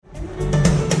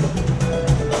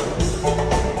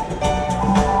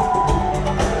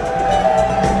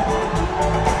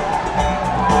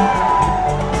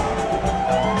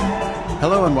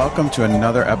welcome to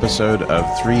another episode of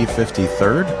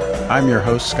 353rd. I'm your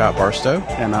host, Scott Barstow.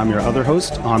 And I'm your other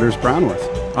host, Anders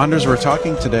Brownworth. Anders, we're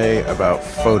talking today about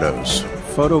photos.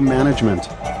 Photo management.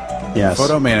 Yes.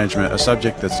 Photo management, a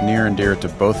subject that's near and dear to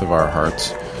both of our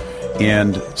hearts.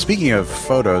 And speaking of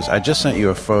photos, I just sent you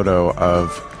a photo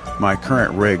of my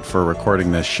current rig for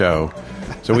recording this show.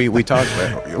 So we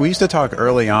used to talk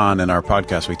early on in our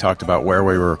podcast. We talked about where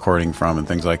we were recording from and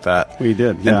things like that. We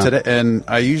did, yeah. And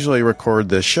I usually record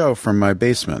this show from my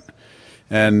basement.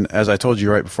 And as I told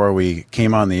you right before we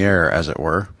came on the air, as it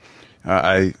were,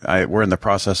 we're in the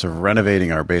process of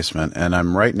renovating our basement, and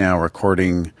I'm right now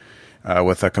recording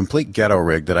with a complete ghetto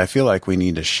rig that I feel like we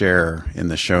need to share in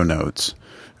the show notes.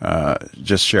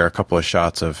 Just share a couple of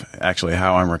shots of actually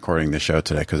how I'm recording the show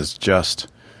today, because it's just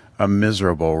a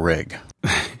miserable rig.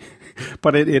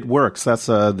 But it works. That's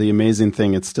the amazing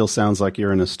thing. It still sounds like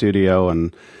you're in a studio,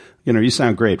 and you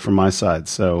sound great from my side.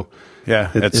 So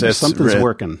yeah, something's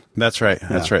working. That's right.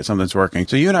 That's right. Something's working.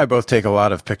 So you and I both take a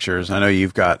lot of pictures. I know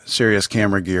you've got serious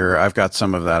camera gear. I've got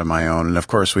some of that of my own, and of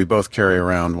course, we both carry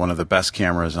around one of the best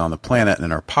cameras on the planet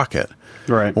in our pocket.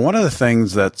 Right. But one of the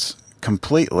things that's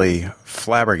completely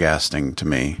flabbergasting to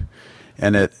me,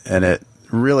 and it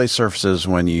really surfaces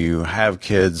when you have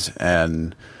kids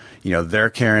and they're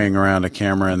carrying around a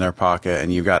camera in their pocket,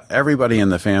 and you've got everybody in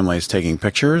the families taking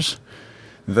pictures.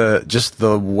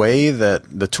 The way that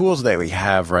the tools that we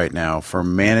have right now for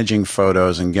managing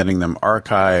photos and getting them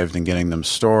archived and getting them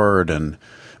stored and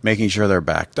making sure they're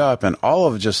backed up, and all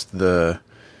of just the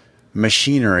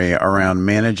machinery around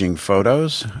managing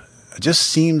photos just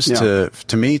seems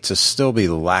to me to still be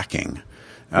lacking.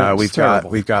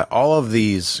 We've got all of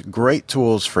these great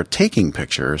tools for taking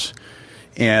pictures,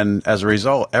 and as a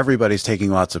result, everybody's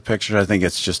taking lots of pictures. I think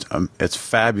it's just it's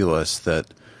fabulous that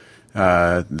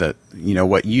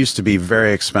what used to be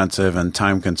very expensive and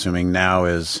time consuming now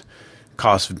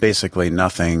costs basically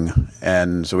nothing,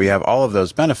 and so we have all of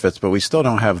those benefits, but we still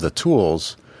don't have the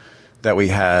tools that we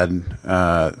had,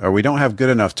 or we don't have good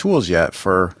enough tools yet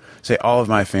for, say, all of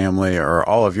my family or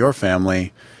all of your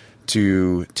family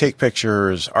to take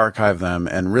pictures, archive them,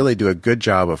 and really do a good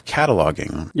job of cataloging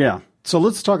them. Yeah. So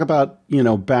let's talk about,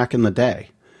 back in the day.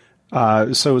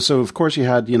 So of course you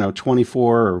had,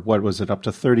 24 or what was it, up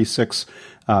to 36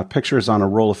 pictures on a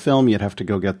roll of film. You'd have to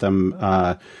go get them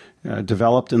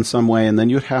developed in some way, and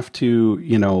then you'd have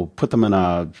to, put them in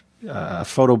a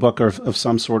photo book of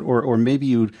some sort, or maybe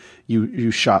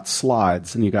you shot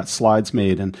slides and you got slides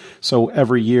made. And so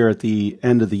every year at the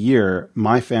end of the year,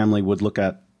 my family would look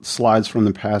at slides from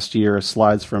the past year,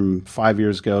 slides from 5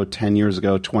 years ago, 10 years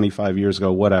ago, 25 years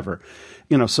ago, whatever.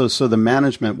 So the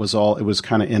management was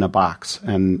kind of in a box,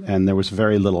 and there was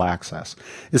very little access.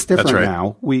 It's different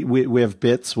now. We have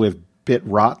bits, we have bit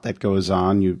rot that goes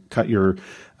on. You cut your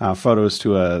photos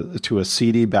to a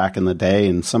CD back in the day,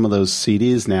 and some of those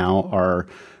CDs now are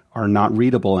not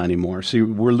readable anymore. So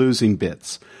we're losing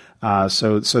bits.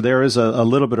 So there is a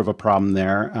little bit of a problem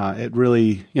there. It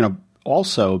really,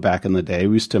 also, back in the day,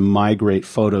 we used to migrate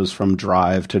photos from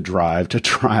drive to drive to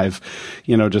drive,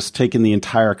 just taking the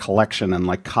entire collection and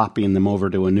like copying them over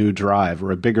to a new drive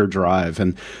or a bigger drive.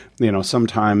 And,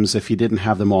 sometimes if you didn't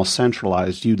have them all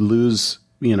centralized, you'd lose,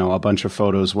 a bunch of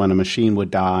photos when a machine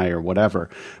would die or whatever.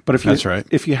 But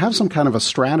if you have some kind of a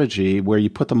strategy where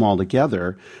you put them all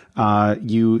together,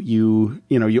 you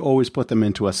always put them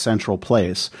into a central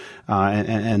place,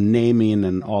 and naming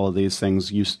and all of these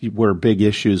things were big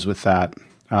issues with that.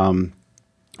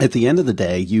 At the end of the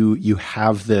day, you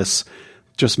have this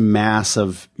just mass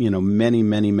of, many,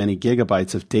 many, many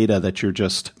gigabytes of data that you're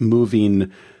just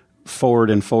moving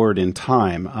forward and forward in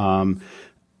time.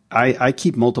 I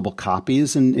keep multiple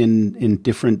copies in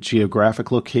different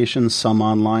geographic locations, some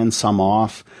online, some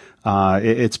off.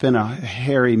 It's been a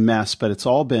hairy mess, but it's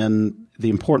all been, the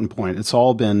important point, it's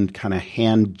all been kind of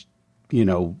hand,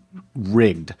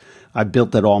 rigged. I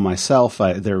built it all myself.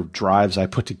 There are drives I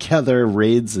put together,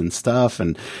 RAIDs and stuff,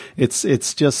 and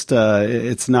it's just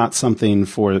it's not something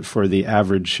for the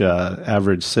average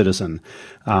citizen.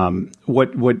 But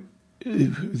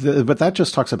that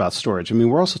just talks about storage. I mean,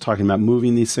 we're also talking about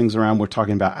moving these things around. We're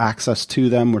talking about access to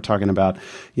them. We're talking about,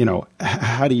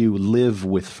 how do you live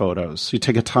with photos? You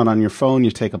take a ton on your phone.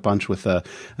 You take a bunch with a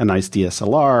nice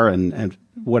DSLR and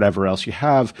whatever else you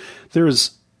have.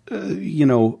 There's,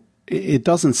 it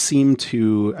doesn't seem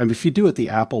to. I mean, if you do it the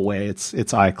Apple way, it's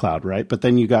iCloud, right? But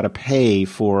then you got to pay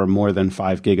for more than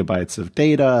 5 gigabytes of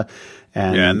data.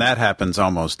 And that happens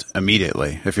almost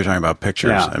immediately if you're talking about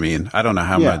pictures. Yeah. I mean, I don't know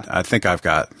how much. I think I've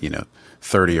got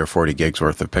 30 or 40 gigs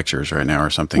worth of pictures right now, or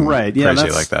something crazy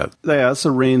like that. Yeah, that's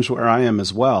a range where I am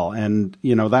as well, and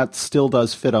that still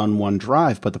does fit on one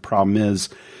drive. But the problem is,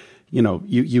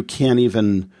 you can't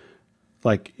even,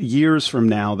 like, years from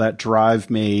now, that drive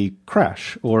may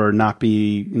crash or not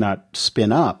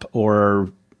spin up,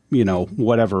 or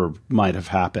whatever might have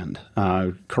happened,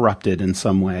 corrupted in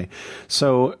some way.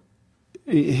 So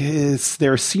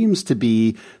there seems to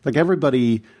be, like,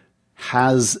 everybody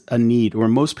has a need, or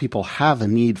most people have a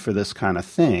need for this kind of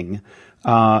thing,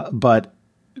 but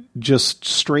just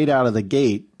straight out of the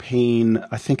gate, paying,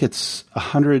 I think it's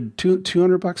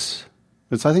 $200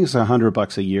 I think it's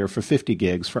 $100 a year for 50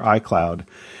 gigs for iCloud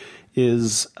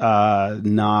is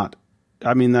not.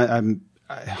 I mean, I'm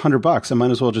 $100. I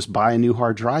might as well just buy a new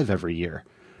hard drive every year.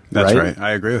 That's right.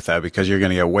 I agree with that, because you're going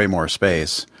to get way more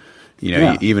space.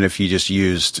 Even if you just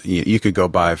used, you could go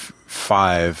buy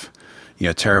 5,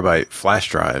 terabyte flash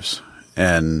drives,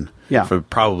 and for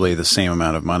probably the same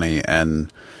amount of money,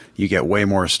 and you get way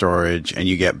more storage, and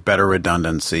you get better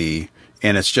redundancy,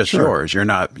 and it's just yours. You're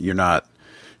not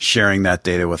sharing that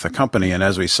data with a company. And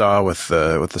as we saw with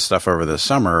the stuff over the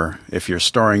summer, if you're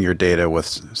storing your data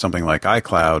with something like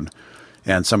iCloud,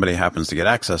 and somebody happens to get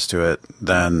access to it,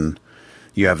 then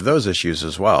you have those issues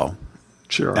as well.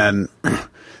 Sure. And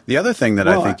the other thing that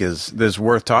I think is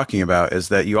worth talking about is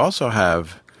that you also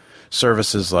have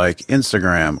services like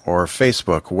Instagram or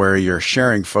Facebook where you're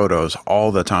sharing photos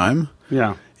all the time.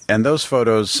 Yeah. And those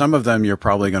photos, some of them you're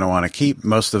probably going to want to keep.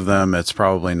 Most of them, it's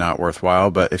probably not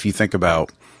worthwhile. But if you think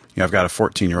about, I've got a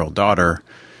 14-year-old daughter,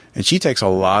 and she takes a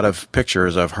lot of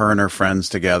pictures of her and her friends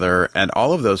together. And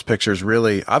all of those pictures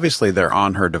really, obviously, they're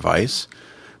on her device.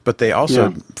 But they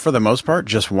also, for the most part,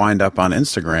 just wind up on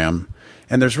Instagram.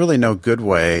 And there's really no good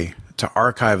way to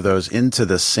archive those into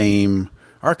the same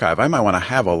archive. I might want to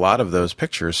have a lot of those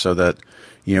pictures so that,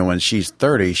 when she's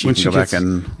 30, she can go back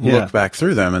and look back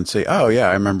through them and say, oh, yeah,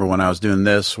 I remember when I was doing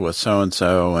this with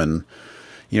so-and-so. And,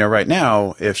 right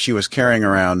now, if she was carrying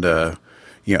around a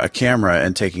camera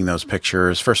and taking those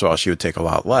pictures, first of all, she would take a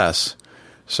lot less.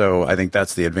 So I think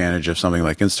that's the advantage of something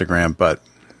like Instagram.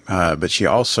 But she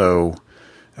also,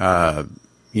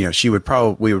 we would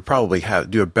probably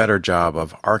do a better job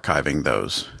of archiving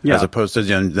those as opposed to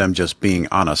them just being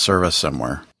on a service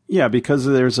somewhere. Yeah, because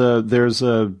there's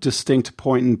a distinct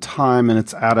point in time, and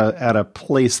it's at a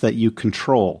place that you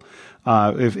control.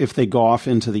 If they go off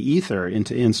into the ether,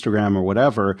 into Instagram or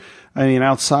whatever, I mean,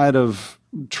 outside of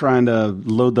trying to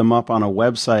load them up on a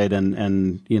website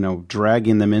and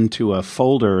dragging them into a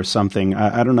folder or something,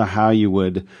 I don't know how you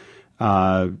would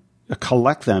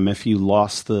collect them if you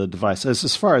lost the device.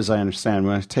 As far as I understand,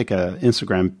 when I take an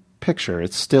Instagram picture,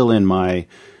 it's still in my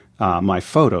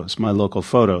photos, my local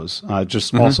photos.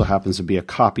 Just also happens to be a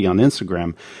copy on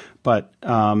Instagram. But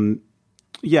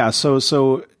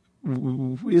so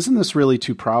isn't this really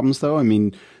two problems, though? I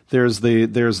mean, there's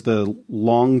the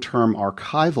long-term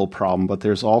archival problem, but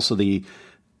there's also the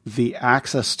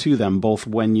access to them, both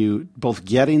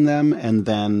getting them and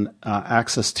then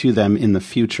access to them in the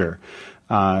future.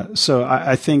 So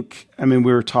I think, we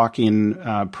were talking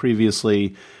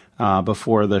previously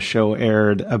before the show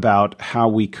aired about how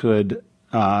we could,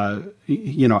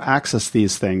 access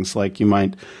these things. Like you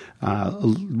might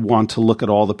want to look at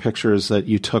all the pictures that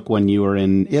you took when you were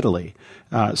in Italy.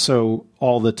 So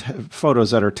all the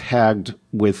photos that are tagged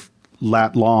with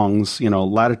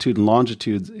latitude and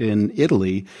longitude in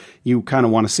Italy, you kind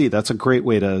of want to see. That's a great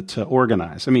way to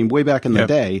organize. I mean, way back in the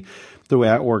day, the way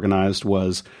I organized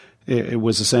was, it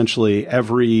was essentially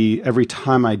every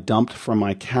time I dumped from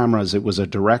my cameras, it was a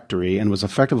directory, and was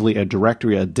effectively a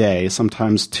directory a day,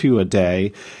 sometimes 2 a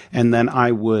day. And then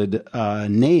I would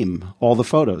name all the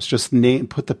photos, just name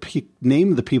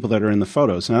the people that are in the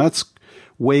photos. Now that's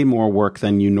way more work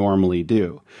than you normally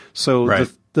do. So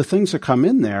the things that come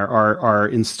in there are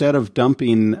instead of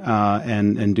dumping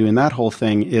and doing that whole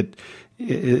thing,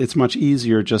 it's much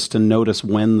easier just to notice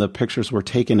when the pictures were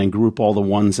taken and group all the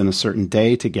ones in a certain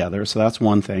day together. So that's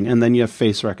one thing. And then you have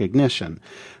face recognition,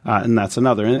 and that's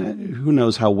another. And who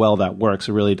knows how well that works?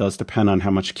 It really does depend on how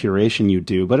much curation you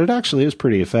do, but it actually is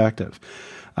pretty effective.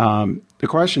 The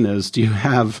question is, do you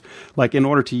have, like, in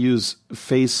order to use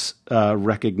face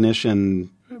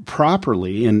recognition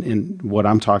properly in what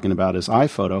I'm talking about is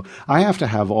iPhoto, I have to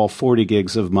have all 40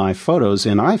 gigs of my photos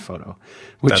in iPhoto,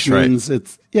 which means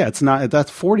it's not that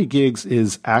 40 gigs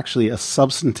is actually a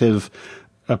substantive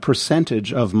a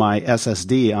percentage of my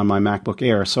SSD on my MacBook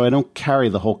Air, so I don't carry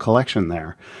the whole collection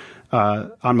there.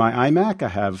 On my iMac, I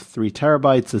have 3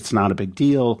 terabytes. It's not a big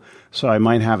deal, so I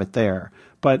might have it there.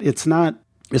 But it's not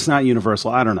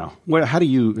universal. I don't know. How do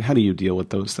you deal with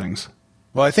those things?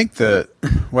 Well, I think that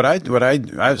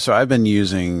so I've been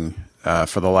using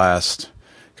for the last,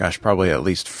 probably at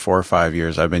least 4 or 5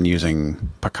 years, I've been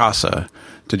using Picasa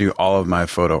to do all of my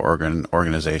photo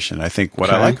organization. I think what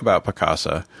I like about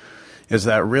Picasa is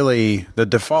that really the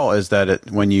default is that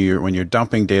when you're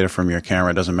dumping data from your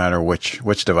camera, it doesn't matter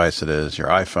which device it is, your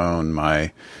iPhone,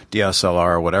 my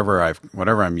DSLR,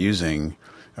 whatever I'm using,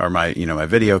 or my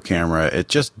video camera, it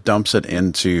just dumps it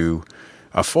into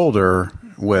a folder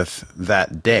with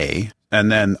that day, and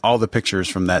then all the pictures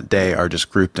from that day are just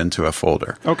grouped into a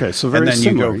folder. Okay, so very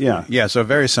similar. Yeah, so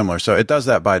very similar. So it does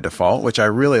that by default, which I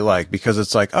really like, because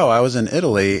it's like, oh, I was in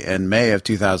Italy in May of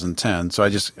 2010, so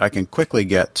I can quickly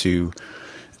get to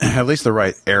at least the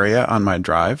right area on my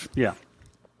drive. Yeah.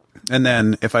 And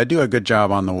then if I do a good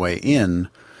job on the way in,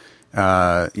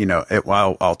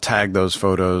 I'll tag those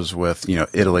photos with,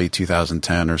 Italy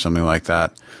 2010 or something like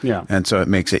that. Yeah. And so it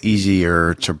makes it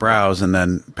easier to browse. And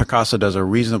then Picasa does a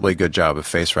reasonably good job of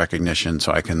face recognition,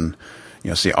 so I can,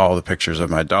 see all the pictures of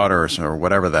my daughter or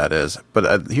whatever that is.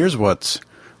 But here's what's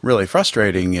really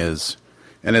frustrating is,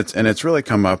 and it's really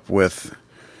come up with,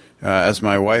 as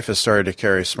my wife has started to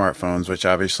carry smartphones, which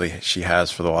obviously she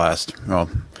has for the last,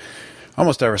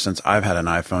 almost ever since I've had an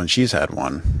iPhone, she's had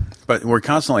one. But we're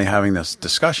constantly having this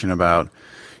discussion about,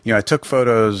 I took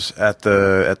photos at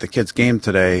the kids' game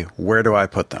today. Where do I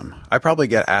put them? I probably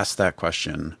get asked that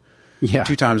question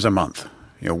 2 times a month.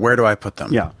 Where do I put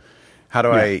them? Yeah. How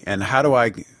do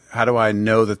I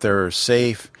know that they're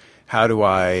safe? How do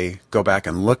I go back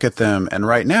and look at them? And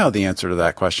right now, the answer to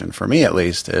that question, for me at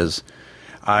least, is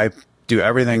I do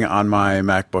everything on my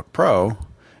MacBook Pro,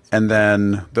 and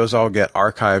then those all get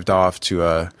archived off to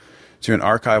an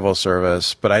archival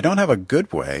service. But I don't have a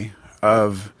good way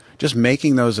of just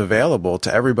making those available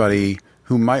to everybody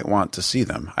who might want to see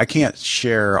them. I can't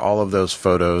share all of those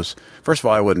photos. First of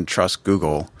all, I wouldn't trust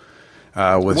Google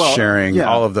with sharing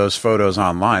all of those photos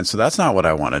online. So that's not what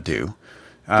I want to do.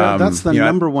 That's the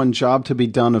number one job to be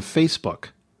done of Facebook.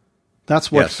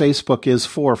 That's what Facebook is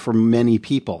for many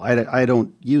people. I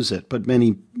don't use it, but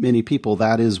many people,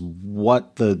 that is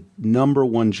what the number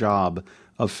one job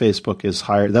of Facebook is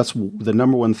hired. That's the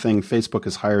number one thing Facebook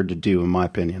is hired to do, in my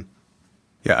opinion.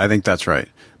 Yeah, I think that's right.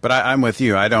 But I'm with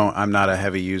you. I'm not a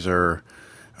heavy user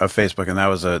of Facebook,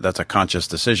 and that's a conscious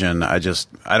decision. I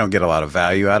don't get a lot of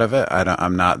value out of it.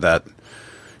 I'm not that,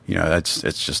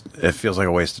 it feels like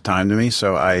a waste of time to me.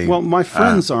 So my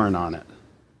friends aren't on it.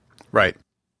 Right.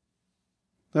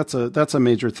 That's a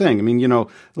major thing. I mean,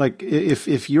 like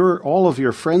if all of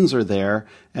your friends are there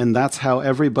and that's how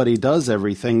everybody does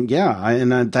everything,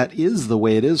 and that is the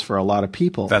way it is for a lot of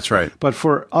people. That's right. But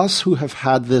for us who have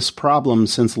had this problem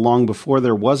since long before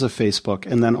there was a Facebook,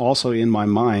 and then also in my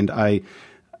mind, I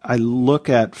look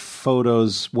at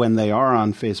photos when they are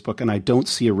on Facebook and I don't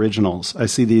see originals. I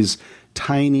see these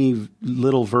tiny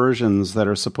little versions that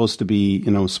are supposed to be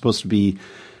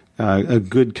a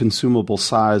good consumable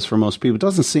size for most people.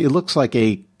 It looks like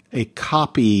a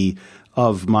copy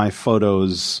of my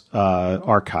photos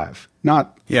archive,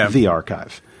 not the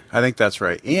archive. I think that's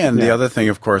right. And the other thing,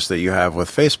 of course, that you have with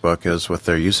Facebook is with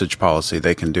their usage policy,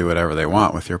 they can do whatever they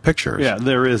want with your pictures. Yeah,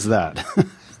 there is that.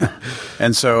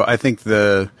 And so I think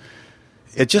it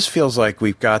just feels like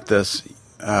we've got this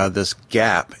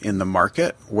gap in the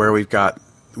market where we've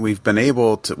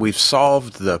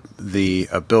solved the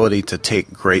ability to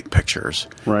take great pictures.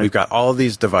 Right. We've got all of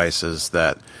these devices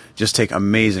that just take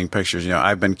amazing pictures.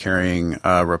 I've been carrying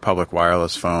a Republic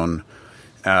wireless phone,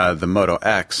 the Moto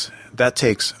X. That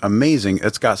takes amazing.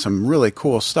 It's got some really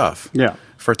cool stuff. Yeah.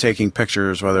 For taking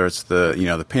pictures, whether it's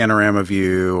the panorama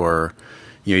view or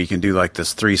you can do like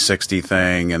this 360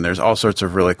 thing, and there's all sorts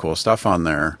of really cool stuff on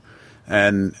there.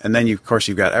 And then of course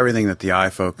you've got everything that the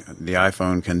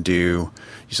iPhone can do.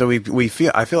 So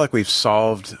I feel like we've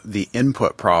solved the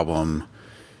input problem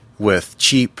with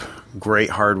cheap, great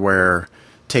hardware,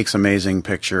 takes amazing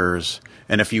pictures.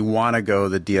 And if you want to go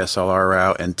the DSLR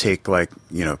route and take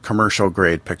commercial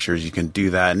grade pictures, you can do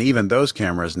that. And even those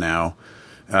cameras now,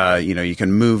 you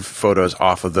can move photos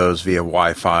off of those via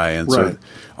Wi-Fi. And so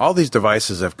all these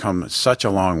devices have come such a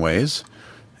long ways,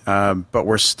 but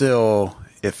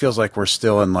it feels like we're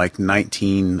still in like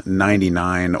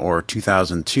 1999 or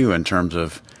 2002 in terms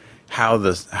of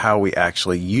how we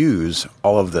actually use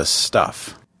all of this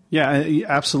stuff. Yeah,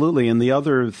 absolutely. And the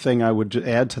other thing I would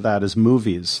add to that is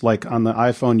movies. Like on the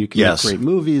iPhone, you can Yes. make great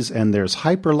movies, and there's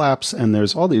hyperlapse, and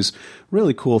there's all these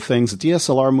really cool things.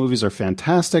 DSLR movies are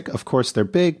fantastic. Of course, they're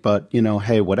big, but,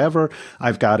 hey, whatever.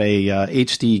 I've got a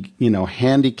HD,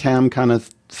 handy cam kind of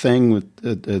thing with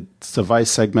a device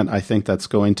segment. I think that's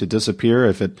going to disappear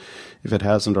if it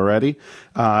hasn't already.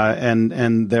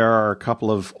 And there are a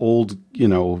couple of old,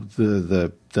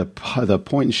 the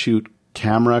point and shoot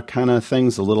camera kind of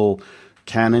things, the little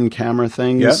Canon camera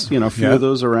things, a few of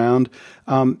those around.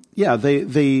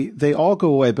 They all go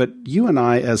away. But you and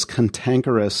I, as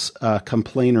cantankerous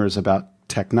complainers about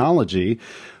technology,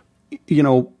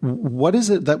 what is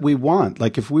it that we want?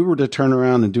 Like if we were to turn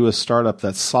around and do a startup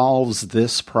that solves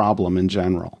this problem in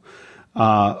general,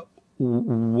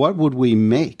 what would we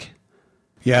make?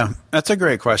 Yeah, that's a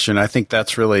great question. I think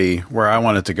that's really where I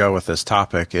wanted to go with this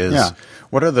topic is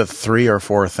what are the 3 or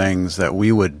 4 things that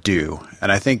we would do?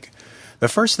 And I think the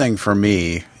first thing for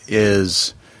me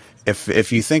is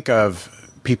if you think of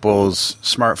people's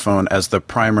smartphone as the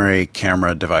primary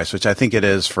camera device, which I think it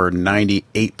is for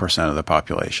 98% of the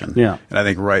population. Yeah. And I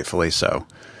think rightfully so.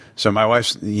 So my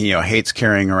wife, hates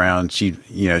carrying around. She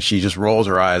just rolls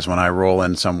her eyes when I roll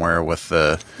in somewhere with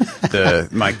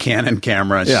my Canon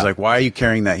camera. And she's like, "Why are you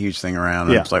carrying that huge thing around?"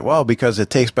 And I was like, "Well, because it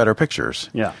takes better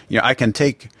pictures." Yeah. I can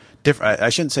take different. I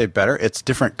shouldn't say better. It's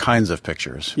different kinds of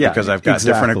pictures because I've got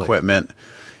exactly. different equipment.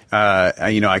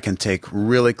 I can take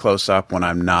really close up when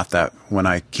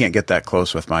I can't get that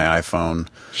close with my iPhone.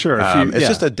 Sure. It's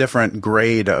just a different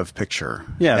grade of picture.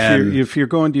 Yeah. If you're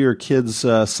going to your kid's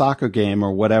soccer game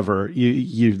or whatever,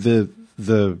 the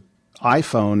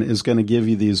iPhone is going to give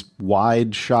you these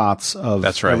wide shots of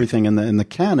everything, and the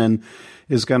Canon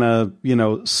is going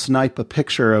to, snipe a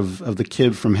picture of the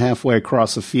kid from halfway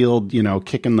across the field,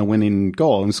 kicking the winning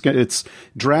goal. And it's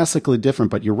drastically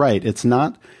different, but you're right. It's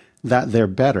not that they're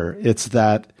better. It's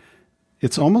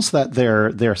almost that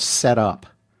they're set up.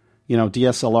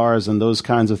 DSLRs and those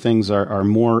kinds of things are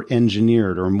more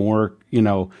engineered, or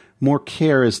more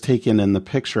care is taken in the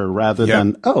picture rather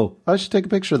than, I should take a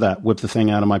picture of that. Whip the thing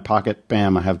out of my pocket.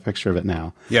 Bam, I have a picture of it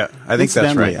now. Yeah, I think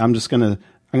that's right. I'm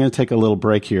going to take a little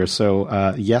break here.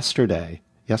 So yesterday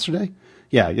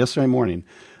morning,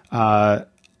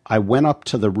 I went up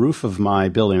to the roof of my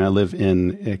building. I live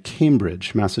in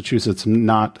Cambridge, Massachusetts,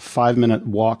 not 5-minute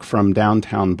walk from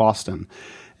downtown Boston.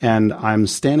 And I'm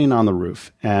standing on the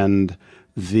roof, and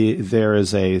there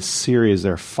is a series.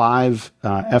 There are 5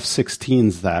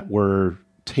 F-16s that were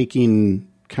taking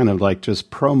kind of like just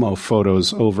promo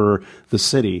photos over the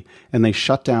city, and they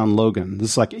shut down Logan. This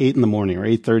is like 8 in the morning or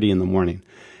 8:30 in the morning.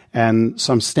 And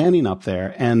so I'm standing up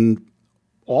there, and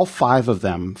all 5 of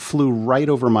them flew right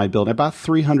over my building, about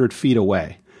 300 feet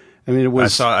away. I mean, it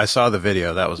was. I saw the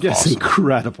video. That was awesome.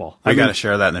 Incredible. I got to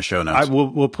share that in the show notes.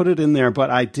 We'll put it in there,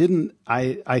 but I didn't.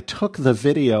 I took the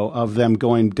video of them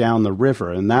going down the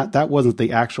river, and that wasn't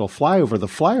the actual flyover. The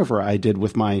flyover I did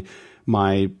with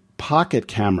my pocket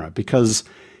camera, because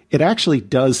it actually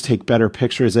does take better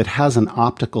pictures. It has an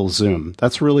optical zoom.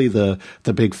 That's really the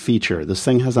big feature. This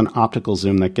thing has an optical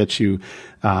zoom that gets you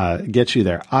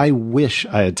there. I wish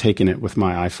I had taken it with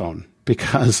my iPhone,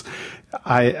 because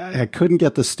I couldn't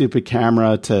get the stupid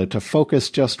camera to focus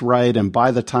just right. And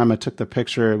by the time I took the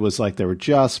picture, it was like they were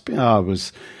just, I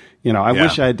wish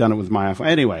I had done it with my iPhone.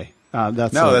 Anyway,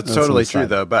 that's totally true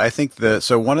though. But I think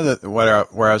one of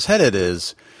where I was headed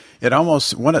is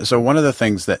one of the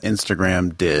things that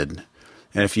Instagram did,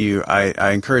 and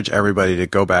I encourage everybody to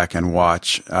go back and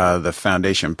watch the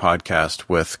Foundation podcast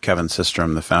with Kevin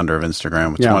Systrom, the founder of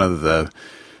Instagram, which is one of the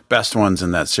best ones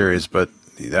in that series. But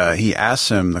he asks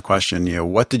him the question,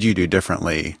 what did you do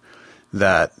differently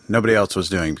that nobody else was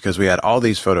doing? Because we had all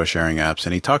these photo sharing apps,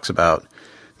 and he talks about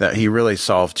that he really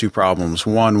solved 2 problems.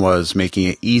 One was making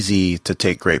it easy to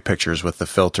take great pictures with the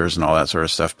filters and all that sort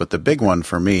of stuff. But the big one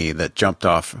for me that jumped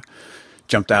out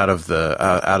of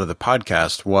the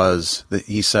podcast was that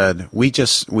he said, we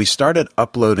started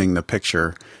uploading the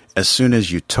picture as soon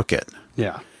as you took it.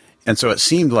 Yeah. And so it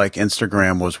seemed like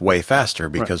Instagram was way faster,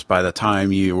 because by the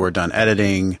time you were done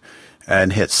editing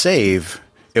and hit save,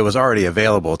 it was already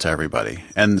available to everybody.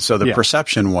 And so the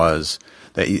perception was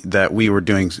that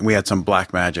we had some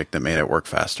black magic that made it work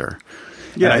faster.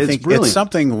 Yeah, and I think it's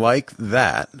something like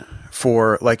that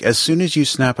for, like, as soon as you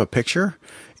snap a picture,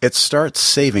 it starts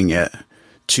saving it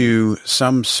to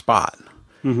some spot.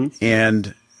 Mm-hmm.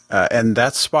 And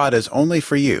that spot is only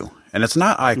for you. And it's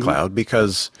not iCloud,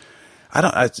 because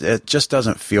it just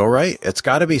doesn't feel right. It's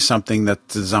got to be something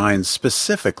that's designed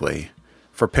specifically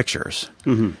for pictures.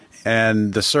 Mm-hmm.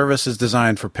 and the service is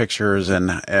designed for pictures,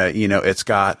 and it's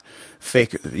got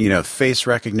face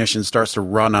recognition starts to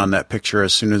run on that picture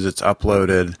as soon as it's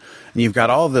uploaded, and you've got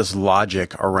all of this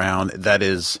logic around that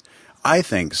is, I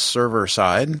think, server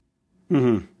side,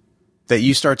 that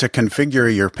you start to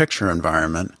configure your picture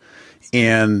environment,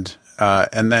 and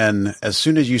then as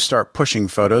soon as you start pushing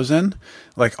photos in,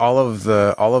 like all of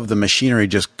the machinery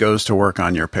just goes to work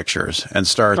on your pictures and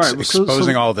starts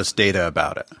exposing all this data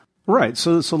about it. Right.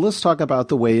 So let's talk about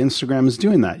the way Instagram is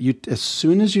doing that. As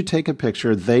soon as you take a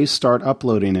picture, they start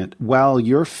uploading it while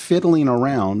you're fiddling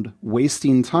around,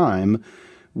 wasting time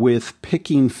with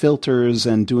picking filters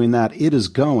and doing that. It is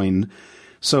going.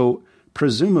 So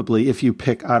presumably, if you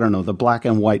pick, I don't know, the black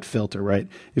and white filter, right?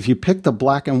 If you pick the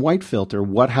black and white filter,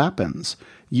 what happens?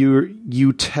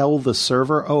 You tell the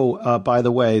server, by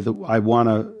the way, I want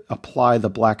to apply the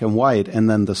black and white, and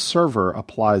then the server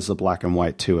applies the black and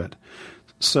white to it.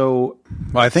 So,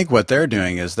 well, I think what they're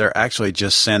doing is they're actually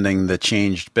just sending the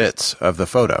changed bits of the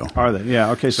photo. Are they?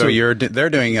 Yeah. Okay. So they're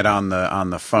doing it on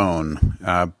the phone,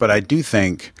 but I do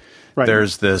think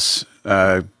there's this.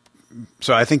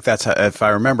 So I think that's if I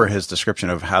remember his description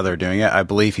of how they're doing it. I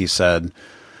believe he said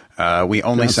we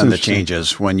only send the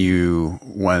changes once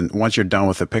you're done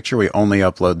with the picture. We only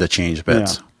upload the changed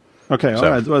bits. Yeah. Okay, all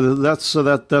right. Well,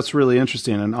 that's really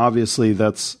interesting, and obviously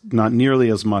that's not nearly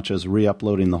as much as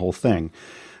re-uploading the whole thing.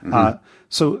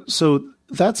 So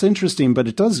that's interesting, but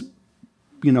it does,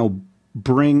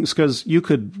 bring, because you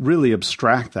could really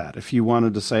abstract that if you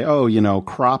wanted to say,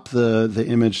 crop the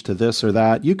image to this or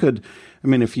that. You could,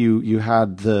 if you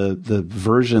had the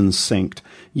versions synced,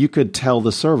 you could tell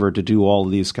the server to do all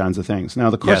of these kinds of things. Now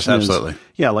the question is,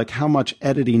 how much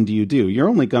editing do you do? You're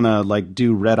only gonna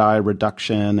do red eye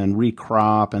reduction and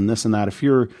recrop and this and that. If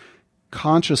you're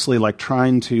consciously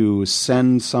trying to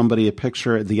send somebody a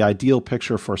picture, the ideal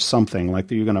picture for something, like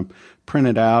that you're gonna print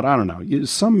it out, I don't know,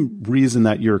 some reason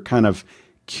that you're kind of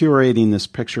curating this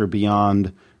picture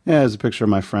beyond, it's a picture of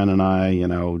my friend and I,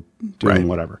 doing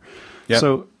whatever.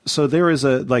 Yep. So there is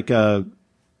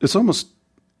it's almost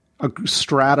a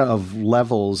strata of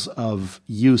levels of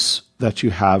use that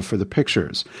you have for the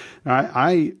pictures.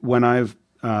 When I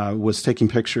was taking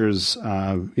pictures,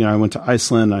 I went to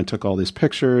Iceland, I took all these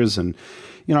pictures, and,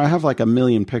 I have 1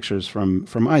 million pictures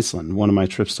from Iceland, one of my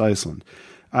trips to Iceland.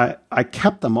 I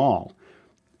kept them all.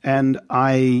 And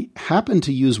I happened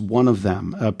to use one of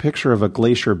them, a picture of a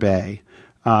glacier bay,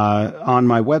 on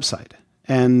my website.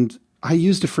 And I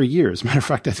used it for years. Matter of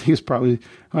fact, I think it's probably,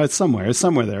 it's somewhere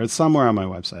there. It's somewhere on my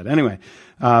website. Anyway,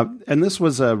 and this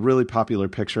was a really popular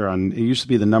picture it used to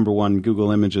be the #1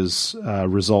 Google Images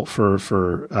result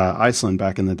for Iceland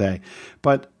back in the day.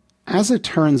 But as it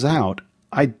turns out,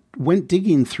 I went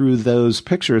digging through those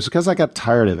pictures because I got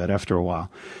tired of it after a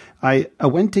while. I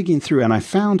went digging through and I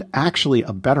found actually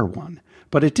a better one,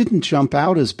 but it didn't jump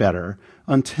out as better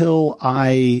until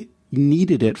I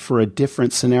needed it for a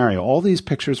different scenario. All these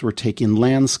pictures were taken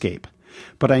landscape,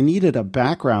 but I needed a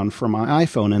background for my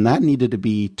iPhone, and that needed to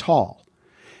be tall.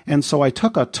 And so I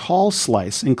took a tall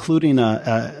slice, including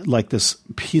this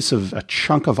piece of a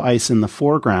chunk of ice in the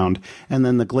foreground, and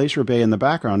then the glacier bay in the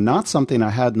background. Not something I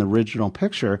had in the original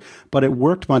picture, but it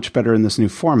worked much better in this new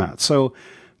format. So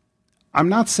I'm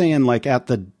not saying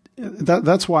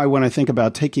that's why when I think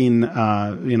about taking,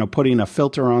 putting a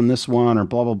filter on this one or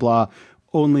blah, blah, blah,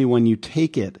 only when you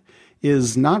take it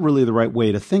is not really the right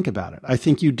way to think about it. I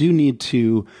think you do need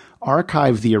to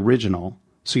archive the original.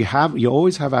 So you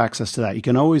always have access to that. You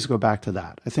can always go back to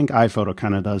that. I think iPhoto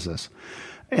kind of does this.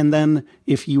 And then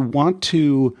if you want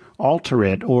to alter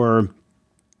it or,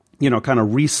 kind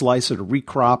of reslice it or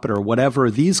recrop it or whatever,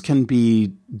 these can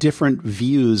be different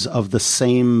views of the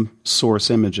same source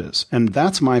images. And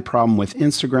that's my problem with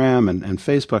Instagram and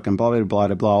Facebook and blah, blah, blah,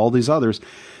 blah, blah, all these others.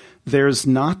 There's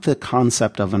not the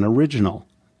concept of an original.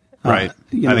 Right.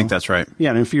 I think that's right. Yeah,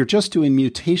 and if you're just doing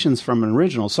mutations from an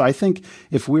original. So I think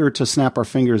if we were to snap our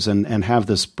fingers and have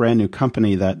this brand new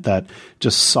company that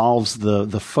just solves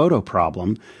the photo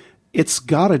problem, it's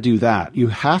got to do that.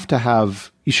 You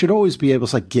should always be able,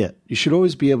 it's like Git. You should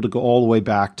always be able to go all the way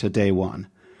back to day one.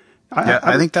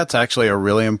 I think that's actually a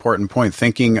really important point.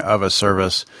 Thinking of a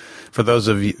service, for those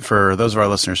of our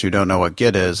listeners who don't know what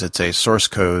Git is, it's a source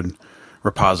code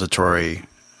repository,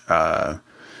 I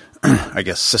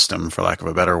guess system, for lack of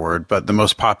a better word, but the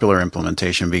most popular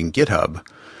implementation being GitHub.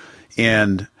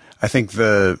 And I think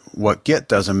what Git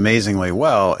does amazingly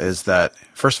well is that,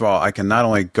 first of all, I can not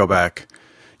only go back,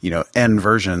 N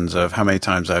versions of how many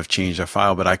times I've changed a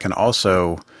file, but I can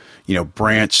also,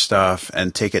 branch stuff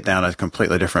and take it down a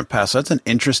completely different path. So that's an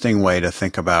interesting way to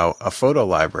think about a photo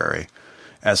library.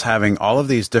 as having all of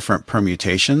these different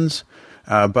permutations,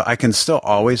 but I can still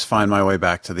always find my way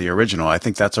back to the original. I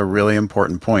think that's a really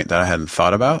important point that I hadn't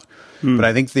thought about. But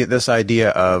I think this idea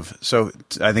of, so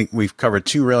I think we've covered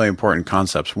two really important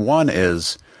concepts. One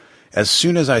is, as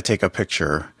soon as I take a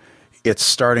picture, it's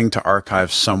starting to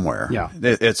archive somewhere. Yeah.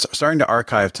 It's starting to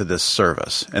archive to this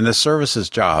service. And this service's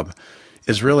job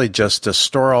is really just to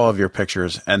store all of your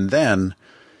pictures. And then,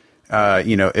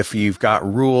 if you've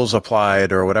got rules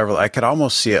applied or whatever, I could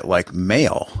almost see it like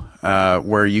mail,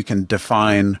 where you can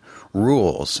define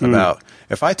rules about,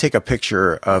 if I take a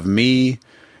picture of me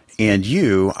and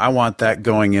you, I want that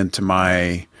going into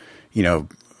my,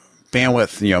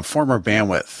 bandwidth, former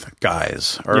bandwidth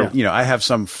guys, or, I have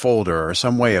some folder or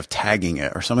some way of tagging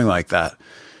it or something like that.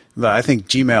 But I think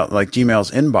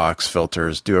Gmail's inbox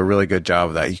filters do a really good job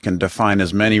of that. You can define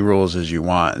as many rules as you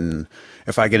want. And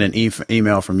if I get an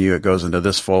email from you, it goes into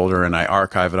this folder and I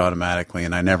archive it automatically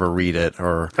and I never read it,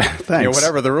 or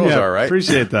whatever the rules are, right?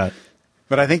 Appreciate that.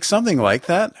 But I think something like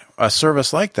that, a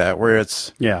service like that, where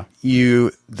it's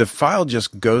the file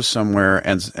just goes somewhere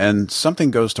and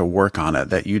something goes to work on it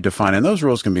that you define, and those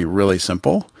rules can be really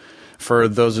simple for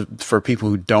people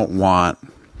who don't want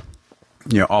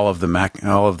all of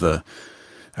the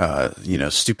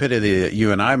stupidity that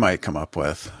you and I might come up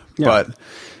with. Yeah.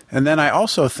 And then I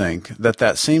also think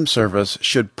that same service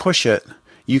should push it.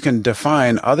 You can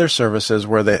define other services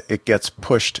where it gets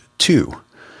pushed to.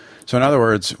 So in other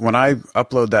words, when I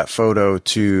upload that photo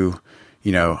to,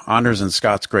 Anders and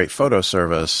Scott's great photo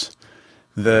service,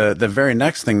 the very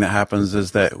next thing that happens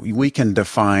is that we can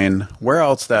define where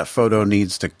else that photo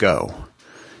needs to go,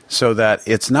 so that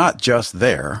it's not just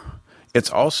there, it's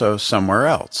also somewhere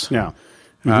else. Yeah.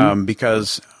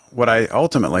 Because what I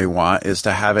ultimately want is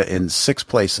to have it in 6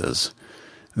 places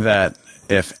that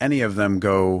if any of them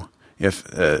go, if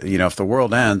the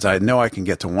world ends, I know I can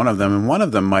get to one of them, and one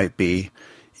of them might be,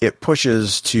 it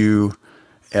pushes to,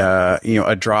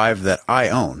 a drive that I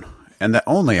own and that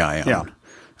only I own,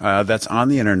 that's on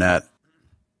the internet,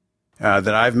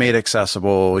 that I've made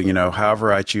accessible,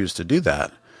 however I choose to do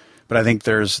that. But I think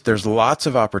there's lots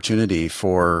of opportunity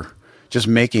for just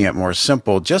making it more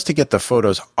simple, just to get the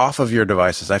photos off of your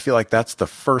devices. I feel like that's the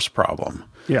first problem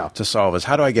to solve, is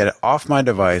how do I get it off my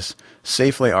device,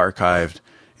 safely archived,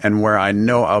 and where I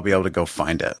know I'll be able to go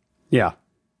find it. Yeah.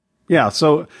 Yeah.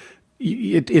 So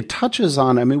it touches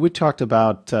on, I mean, we talked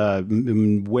about a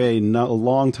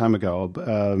long time ago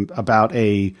about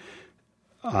an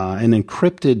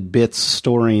encrypted bits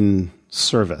storing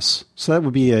service. So that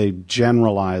would be a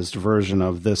generalized version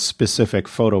of this specific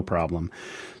photo problem.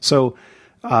 So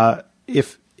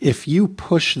if you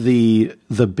push the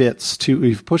bits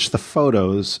you push the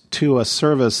photos to a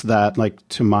service that, like,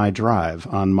 to my drive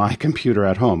on my computer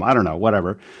at home, I don't know,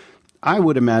 whatever, I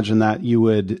would imagine that you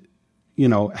would,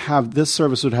 have this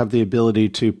service would have the ability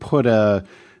to put an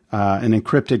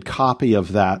encrypted copy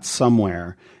of that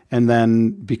somewhere. And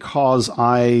then because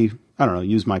I don't know,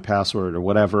 use my password or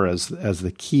whatever as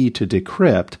the key to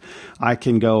decrypt, I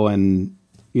can go and,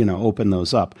 open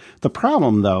those up. The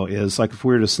problem, though, is, like, if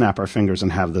we were to snap our fingers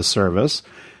and have this service,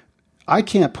 I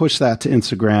can't push that to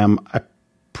Instagram.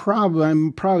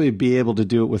 I'm probably be able to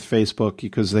do it with Facebook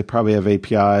because they probably have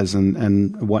APIs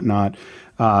and whatnot.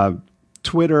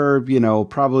 Twitter,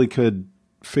 probably could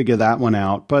figure that one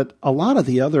out. But a lot of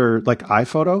the other, like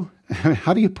iPhoto,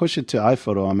 how do you push it to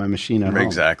iPhoto on my machine at home?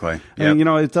 Exactly. And,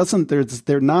 it doesn't,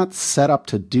 they're not set up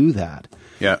to do that.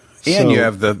 Yeah. And you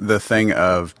have the thing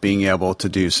of being able to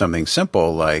do something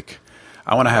simple, like,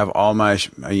 I want to have all my,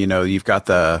 you've got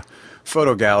the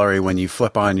photo gallery when you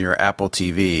flip on your Apple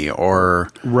TV or,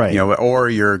 or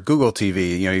your Google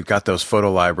TV, you've got those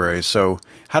photo libraries. So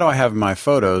how do I have my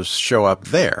photos show up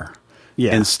there?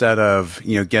 Yeah. Instead of,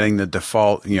 getting the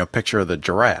default, picture of the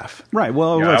giraffe. Right.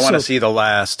 Well, I want to see the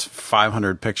last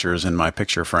 500 pictures in my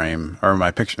picture frame or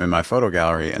in my photo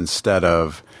gallery instead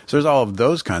of, so there's all of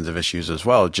those kinds of issues as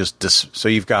well. So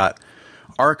you've got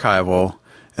archival,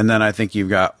 and then I think you've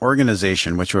got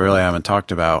organization, which we really haven't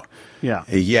talked about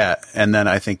yet. And then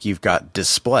I think you've got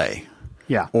display.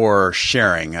 Yeah. Or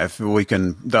sharing. I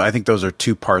think those are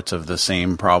two parts of the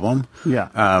same problem.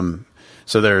 Yeah.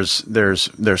 So there's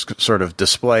sort of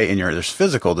display there's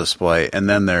physical display, and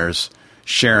then there's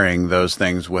sharing those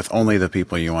things with only the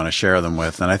people you want to share them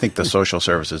with. And I think the social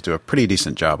services do a pretty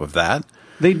decent job of that.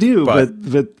 They do, but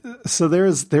so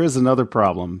there's another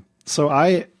problem. So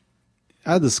I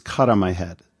had this cut on my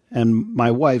head, and my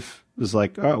wife was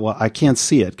like, "Oh, well, I can't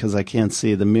see it because I can't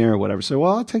see the mirror or whatever." So,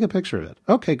 well, I'll take a picture of it.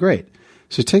 Okay, great.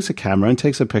 So she takes a camera and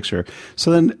takes a picture.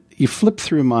 So then you flip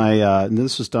through my, and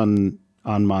this was done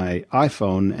on my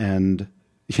iPhone, and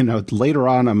later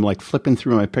on I'm like flipping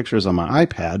through my pictures on my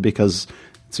iPad because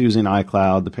it's using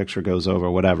iCloud, the picture goes over,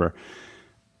 whatever.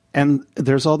 And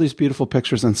there's all these beautiful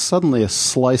pictures, and suddenly a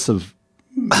slice of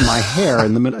my hair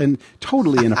in the middle, and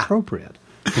totally inappropriate,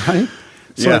 right?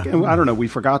 So Yeah. like, I don't know, we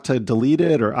forgot to delete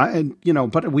it,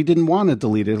 but we didn't want to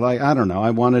delete it. Like, I don't know,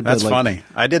 I wanted That's to, like, funny.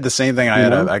 I did the same thing.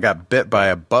 I got bit by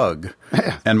a bug,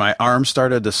 and my arm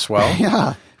started to swell.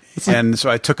 Yeah. And so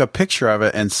I took a picture of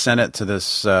it and sent it to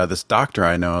this doctor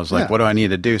I know. I was like, what do I need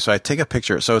to do? So I take a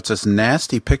picture. So it's this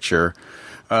nasty picture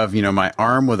of, my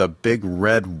arm with a big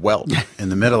red welt in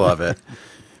the middle of it.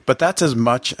 But that's as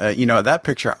much, that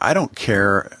picture, I don't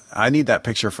care. I need that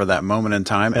picture for that moment in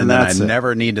time, and then I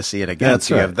never need to see it again. That's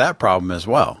so you have that problem as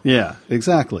well. Yeah,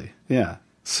 exactly. Yeah.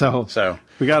 So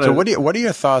we got to. So what are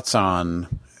your thoughts on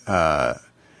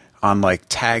like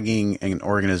tagging an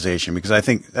organization? Because I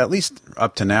think at least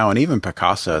up to now, and even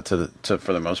Picasa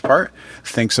for the most part,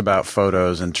 thinks about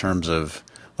photos in terms of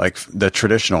like the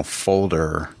traditional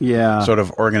folder sort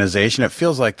of organization. It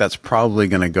feels like that's probably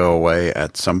going to go away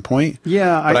at some point.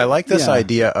 Yeah. But I like this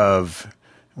idea of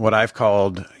what I've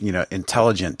called,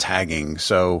 intelligent tagging.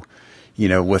 So,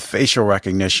 with facial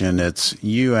recognition, it's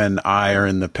you and I are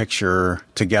in the picture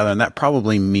together, and that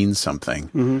probably means something.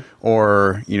 Mm-hmm.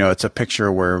 Or, it's a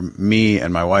picture where me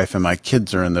and my wife and my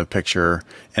kids are in the picture,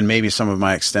 and maybe some of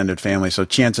my extended family. So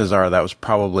chances are that was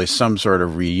probably some sort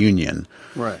of reunion.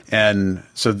 Right. And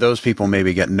so those people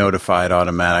maybe get notified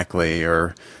automatically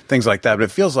or things like that. But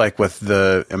it feels like with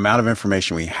the amount of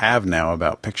information we have now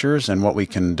about pictures and what we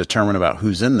can determine about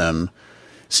who's in them,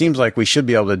 seems like we should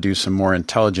be able to do some more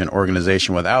intelligent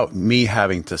organization without me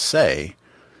having to say,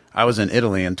 I was in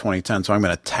Italy in 2010, so I'm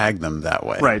going to tag them that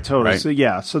way. Right, totally.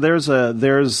 Right? So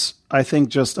there's I think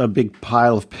just a big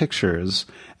pile of pictures,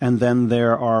 and then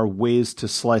there are ways to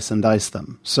slice and dice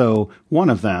them. So one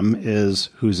of them is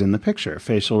who's in the picture,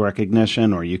 facial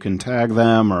recognition, or you can tag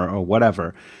them or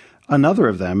whatever. Another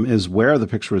of them is where the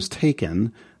picture was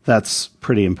taken. That's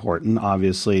pretty important.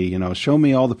 Obviously, show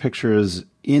me all the pictures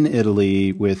in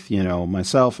Italy with,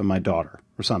 myself and my daughter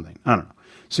or something. I don't know.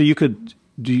 So you could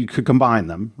combine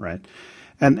them, right?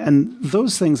 And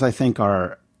those things I think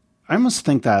I almost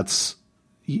think that's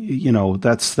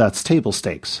table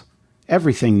stakes.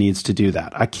 Everything needs to do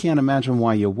that. I can't imagine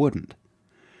why you wouldn't.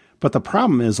 But the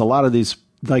problem is a lot of these,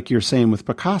 like you're saying with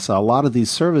Picasa, a lot of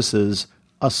these services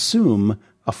assume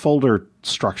a folder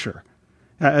structure.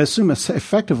 I assume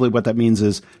effectively what that means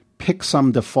is pick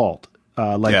some default.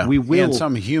 We will, and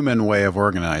some human way of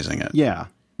organizing it. Yeah,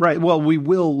 right. Well, we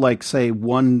will say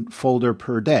one folder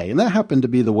per day, and that happened to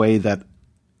be the way that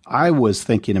I was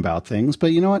thinking about things.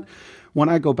 But you know what? When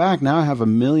I go back now, I have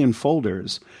 1 million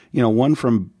folders. One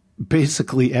from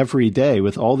basically every day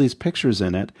with all these pictures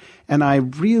in it, and I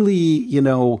really,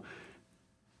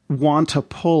 want to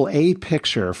pull a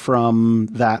picture from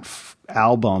that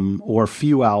album or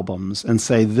few albums and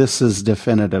say this is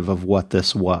definitive of what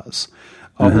this was.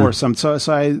 Or some. So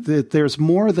there's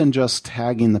more than just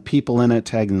tagging the people in it,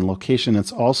 tagging the location.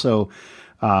 It's also,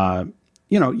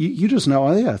 you just know,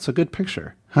 oh yeah, it's a good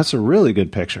picture. That's a really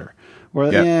good picture. Or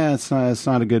it's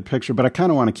not a good picture, but I kind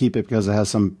of want to keep it because it has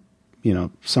some,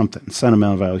 something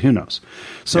sentimental value. Who knows?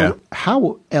 So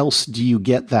how else do you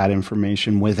get that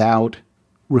information without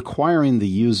requiring the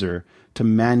user to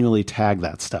manually tag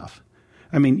that stuff?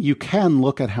 I mean, you can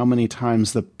look at how many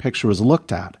times the picture was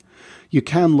looked at. You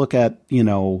can look at,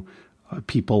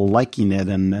 people liking it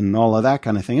and all of that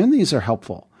kind of thing. And these are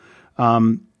helpful.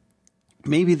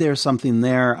 Maybe there's something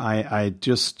there. I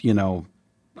just,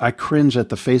 I cringe at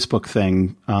the Facebook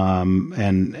thing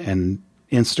and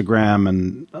Instagram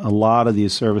and a lot of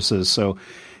these services. So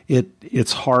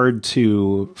it's hard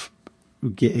to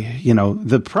get,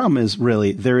 the problem is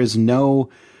really there is no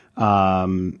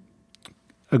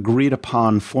agreed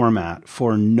upon format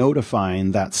for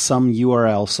notifying that some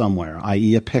URL somewhere,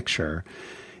 i.e. a picture,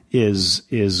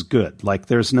 is good. Like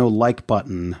there's no like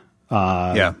button,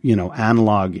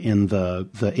 analog in the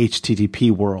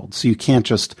HTTP world. So you can't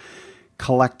just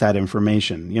collect that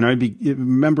information.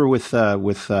 Remember with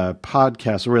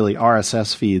podcasts, really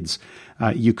RSS feeds,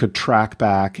 you could track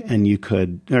back and you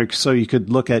could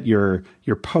look at your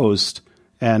post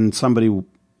and somebody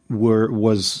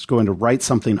was going to write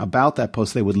something about that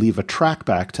post, they would leave a track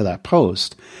back to that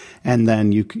post, and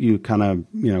then you kind of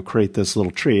create this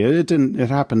little tree. It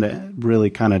happened to really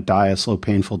kind of die a slow,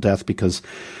 painful death because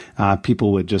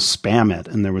people would just spam it,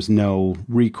 and there was no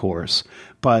recourse.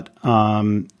 But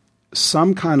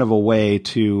some kind of a way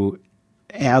to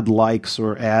add likes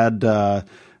or add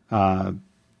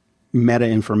meta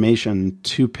information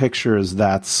to pictures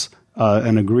that's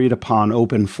an agreed upon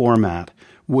open format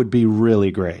would be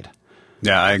really great.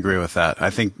 Yeah, I agree with that. I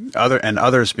think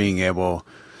others being able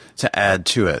to add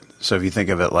to it. So if you think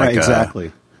of it like Right,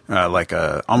 exactly.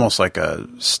 almost like a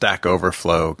Stack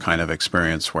Overflow kind of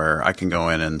experience where I can go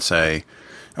in and say,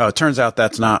 oh, it turns out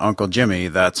that's not Uncle Jimmy,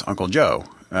 that's Uncle Joe.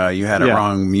 You had it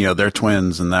wrong. They're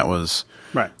twins, and that was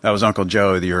Uncle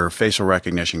Joe. Your facial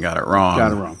recognition got it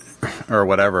wrong. Or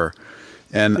whatever.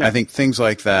 And I think things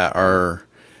like that are.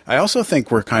 I also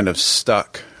think we're kind of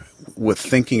stuck with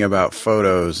thinking about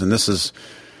photos, and this is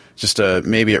just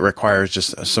maybe it requires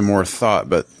just some more thought,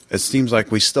 but it seems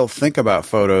like we still think about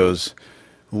photos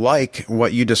like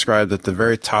what you described at the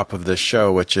very top of this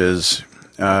show, which is,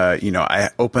 I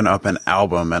open up an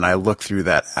album and I look through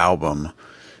that album,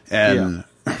 and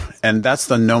that's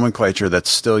the nomenclature that's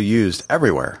still used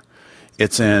everywhere.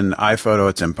 It's in iPhoto,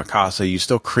 it's in Picasa. You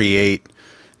still create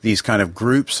these kind of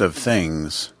groups of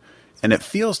things. And it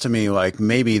feels to me like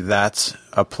maybe that's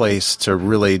a place to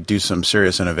really do some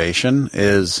serious innovation.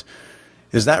 Is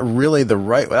that really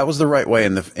that was the right way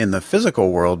in the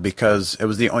physical world, because it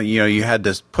was the only, you had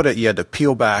to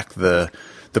peel back the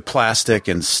plastic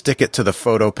and stick it to the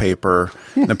photo paper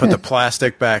and then put the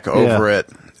plastic back over it,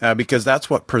 because that's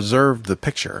what preserved the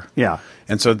picture. Yeah.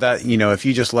 And so that, if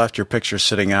you just left your pictures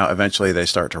sitting out, eventually they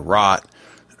start to rot.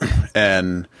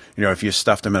 And, if you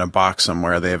stuffed them in a box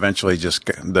somewhere, they eventually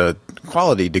the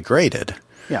quality degraded.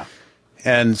 Yeah.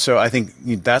 And so I think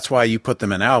that's why you put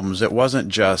them in albums. It wasn't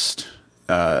just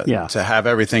to have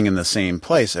everything in the same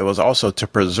place. It was also to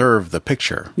preserve the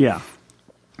picture. Yeah.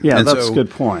 Yeah, and that's a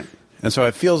good point. And so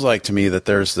it feels like to me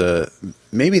that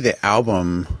maybe the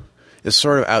album is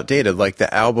sort of outdated. Like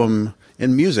the album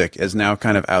in music is now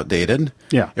kind of outdated.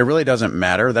 Yeah. It really doesn't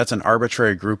matter. That's an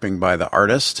arbitrary grouping by the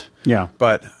artist. Yeah.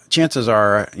 But chances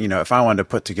are, if I wanted to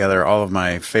put together all of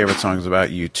my favorite songs about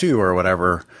U2 or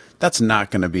whatever, that's not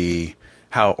going to be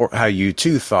how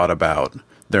U2 thought about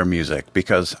their music,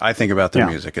 because I think about their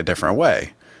music a different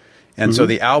way. And so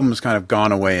the album's kind of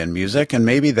gone away in music, and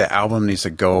maybe the album needs to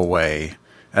go away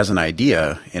as an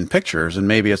idea in pictures, and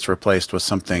maybe it's replaced with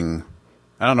something.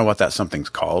 I don't know what that something's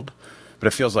called, but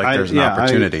it feels like there's an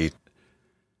opportunity.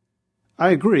 I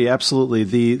agree, absolutely.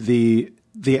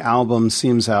 The album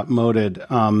seems outmoded,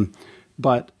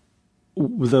 but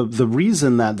the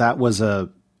reason that was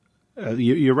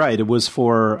you're right. It was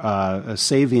for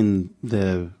saving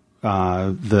the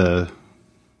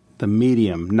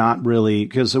medium, not really,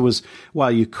 because it was,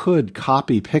 while you could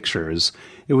copy pictures,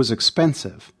 it was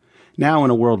expensive. Now,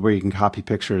 in a world where you can copy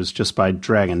pictures just by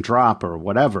drag and drop or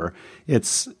whatever,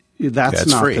 that's not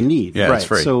free. The need. Yeah, right. It's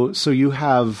free. So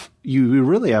you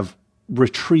really have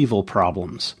retrieval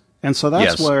problems. And so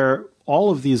that's where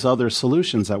all of these other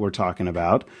solutions that we're talking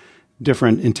about,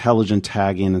 different intelligent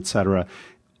tagging, et cetera,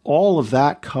 all of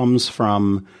that comes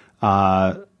from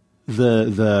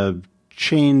the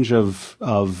change of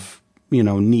needs.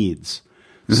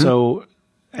 Mm-hmm. So,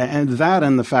 and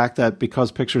the fact that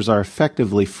because pictures are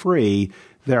effectively free,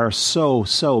 there are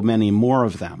so many more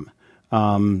of them.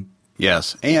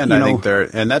 Yes, and I think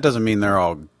and that doesn't mean they're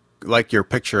all like your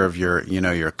picture of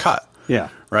your cut. Yeah,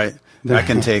 right.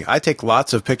 I take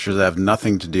lots of pictures that have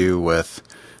nothing to do with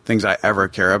things I ever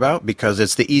care about, because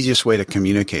it's the easiest way to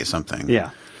communicate something. Yeah.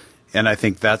 And I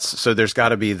think so there's got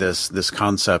to be this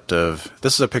concept of,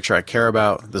 this is a picture I care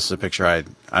about, this is a picture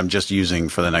I'm just using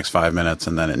for the next 5 minutes,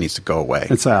 and then it needs to go away.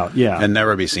 It's out, yeah. And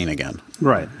never be seen again.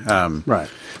 Right, right.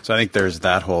 So I think there's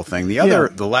that whole thing.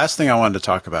 The last thing I wanted to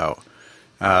talk about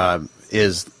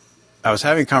is, I was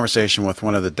having a conversation with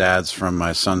one of the dads from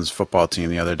my son's football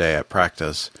team the other day at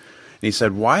practice. And he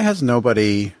said, why has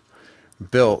nobody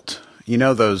built,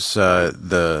 those,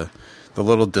 the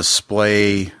little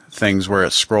display things where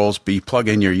it scrolls, you plug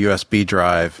in your USB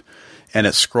drive and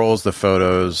it scrolls the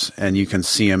photos and you can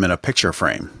see them in a picture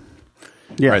frame.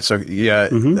 Yeah. Right. So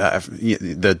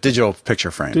the digital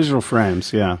picture frame. Digital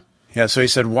frames. Yeah. Yeah. So he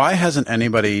said, why hasn't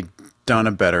anybody done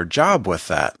a better job with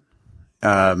that?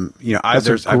 I've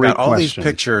got all these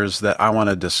pictures that I want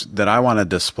to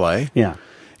display. Yeah.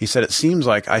 He said, it seems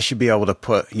like I should be able to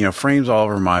put, frames all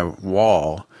over my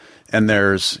wall, and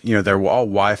they're all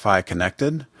Wi-Fi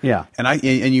connected. Yeah. And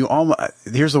you almost,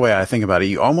 here's the way I think about it.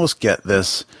 You almost get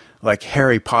this like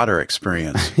Harry Potter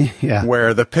experience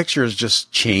where the pictures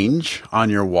just change on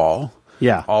your wall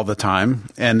all the time,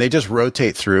 and they just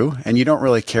rotate through, and you don't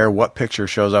really care what picture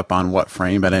shows up on what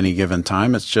frame at any given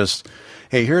time. It's just,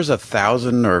 hey, here's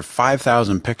 1,000 or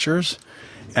 5,000 pictures,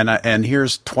 and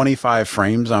here's 25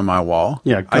 frames on my wall.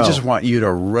 Yeah, I just want you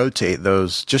to rotate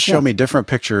those. Just show me different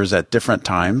pictures at different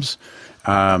times.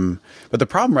 But the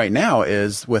problem right now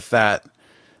is with that,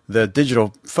 the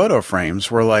digital photo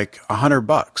frames were like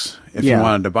 $100 if you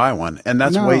wanted to buy one, and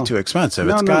that's way too expensive.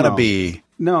 It's got to be.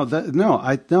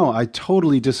 I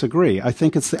totally disagree. I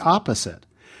think it's the opposite.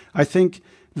 I think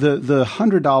the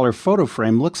 $100 photo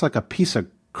frame looks like a piece of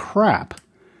crap.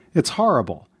 It's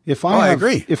horrible. I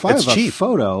agree. If I have cheap. A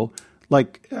photo,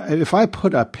 like if I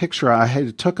put a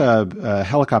picture, took a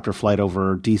helicopter flight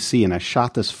over DC and I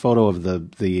shot this photo of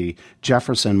the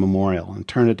Jefferson Memorial and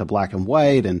turned it to black and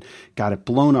white and got it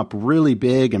blown up really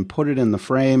big and put it in the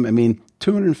frame. I mean,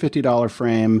 $250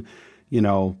 frame,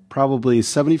 probably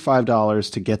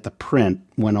 $75 to get the print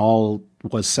when all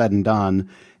was said and done.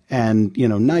 And,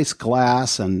 nice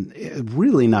glass and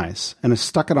really nice. And I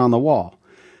stuck it on the wall.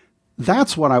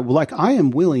 That's what I like. I am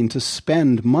willing to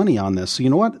spend money on this. So you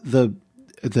know what? The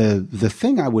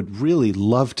thing I would really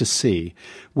love to see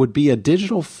would be a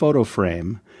digital photo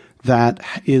frame that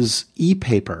is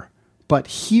e-paper, but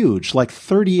huge, like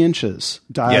 30 inches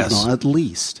diagonal at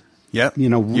least. Yep.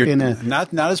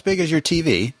 Not as big as your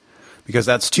TV, because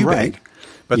that's too big,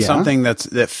 but something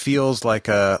that feels like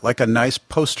a nice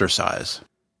poster size.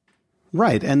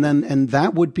 Right, and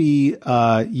that would be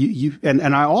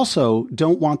and I also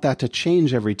don't want that to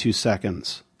change every 2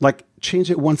 seconds. Like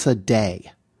change it once a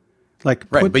day. Like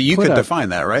but you could define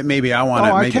that, right? Maybe I want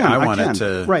it. Maybe I want it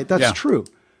to. Right, that's true.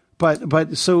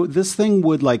 But so this thing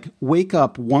would like wake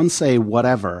up once a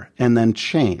whatever and then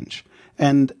change,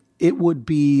 and it would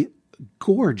be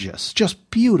gorgeous, just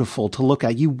beautiful to look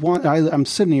at. I'm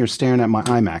sitting here staring at my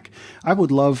iMac. I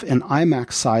would love an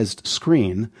iMac-sized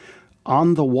screen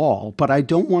on the wall, but I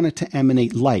don't want it to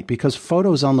emanate light because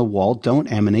photos on the wall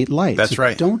don't emanate light. That's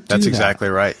right. That's exactly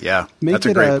right. Yeah, that's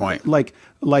a great point.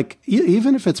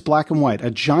 Even if it's black and white,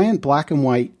 a giant black and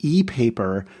white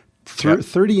e-paper,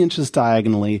 30 inches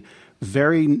diagonally,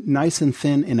 very nice and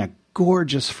thin in a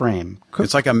gorgeous frame.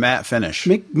 It's like a matte finish.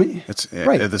 Make it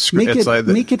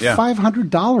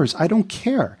 $500. I don't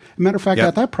care. Matter of fact,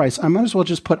 at that price, I might as well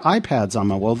just put iPads on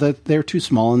my wall. They're too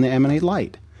small and they emanate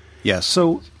light. Yes.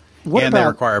 So. They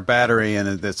require a battery,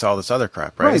 and it's all this other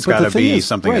crap, right? It's got to be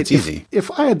something that's easy. If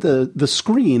I had the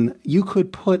screen, you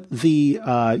could put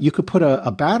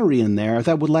a battery in there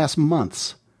that would last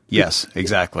months. Yes,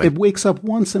 exactly. It wakes up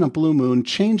once in a blue moon,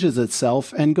 changes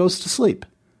itself, and goes to sleep.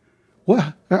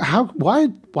 What? How? Why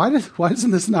doesn't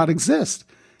this not exist?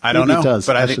 I don't know,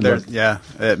 but I think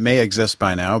it may exist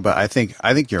by now. But I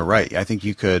think you're right. I think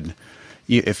you could.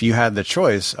 If you had the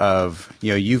choice of,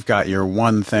 you've got your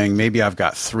one thing, maybe I've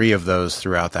got 3 of those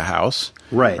throughout the house.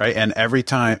 Right. And every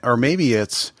time, or maybe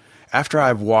it's after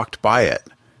I've walked by it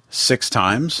 6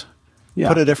 times,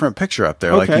 put a different picture up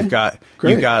there. Okay.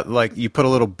 Like you put a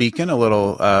little beacon, a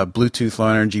little Bluetooth low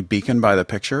energy beacon by the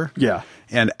picture. Yeah.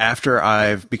 And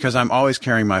because I'm always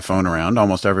carrying my phone around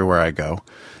almost everywhere I go.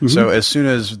 Mm-hmm. So as soon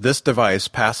as this device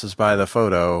passes by the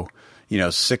photo,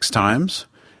 6 times,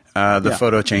 the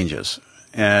photo changes.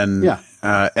 And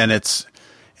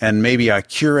maybe I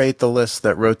curate the list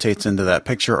that rotates into that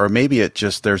picture, or maybe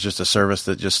there's just a service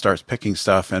that just starts picking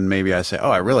stuff, and maybe I say, oh,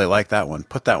 I really like that one,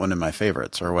 put that one in my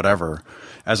favorites or whatever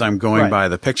as I'm going by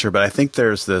the picture. But I think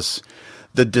there's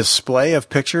the display of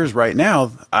pictures right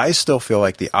now. I still feel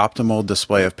like the optimal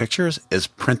display of pictures is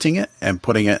printing it and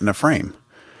putting it in a frame,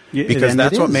 because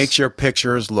that's what makes your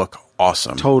pictures look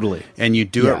awesome. Totally. And you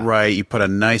do it right. You put a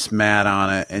nice mat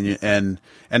on it,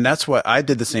 and that's what I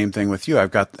did. The same thing with you.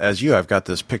 I've got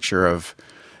this picture of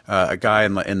a guy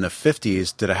in the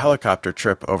 50s did a helicopter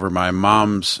trip over my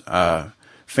mom's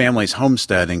family's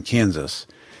homestead in Kansas.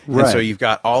 Right. And so you've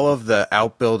got all of the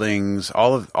outbuildings,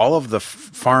 all of the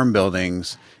farm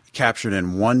buildings captured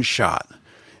in one shot.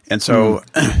 And so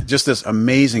just this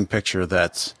amazing picture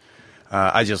that's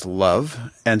I just love.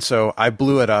 And so I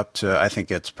blew it up to, I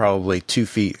think it's probably 2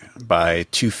 feet by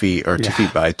 2 feet or 2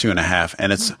 feet by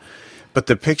 2.5. But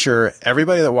the picture,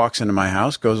 everybody that walks into my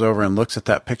house goes over and looks at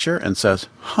that picture and says,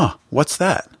 huh, what's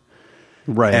that?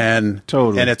 Right. And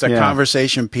it's a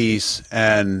conversation piece.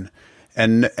 And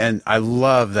I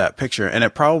love that picture. And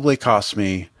it probably cost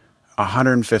me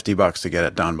 $150 to get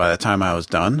it done by the time I was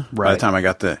done, by the time I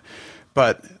got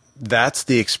but that's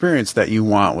the experience that you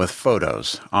want with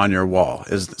photos on your wall,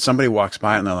 is somebody walks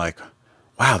by and they're like,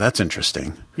 wow, that's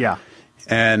interesting. Yeah.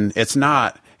 And it's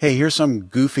not, hey, here's some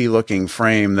goofy looking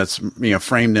frame that's,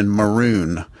 framed in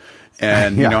maroon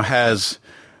and, has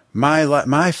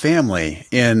my family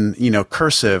in,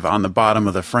 cursive on the bottom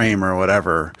of the frame or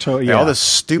whatever. All this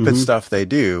stupid stuff they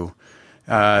do,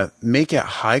 make it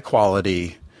high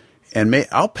quality, and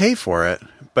I'll pay for it,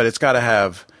 but it's got to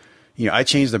have, I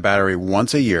change the battery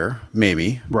once a year,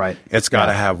 maybe. Right. It's got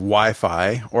to have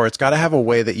Wi-Fi, or it's got to have a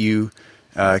way that you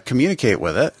communicate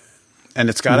with it. and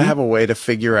it's got to have a way to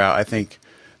figure out, I think,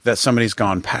 that somebody's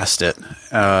gone past it,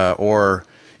 or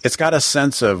it's got a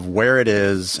sense of where it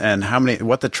is and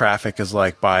what the traffic is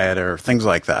like by it, or things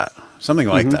like that. Something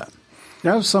like that. You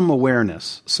have some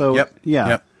awareness. So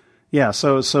yeah.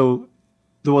 So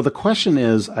the question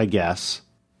is, I guess,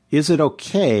 is it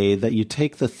okay that you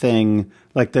take the thing,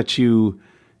 like that you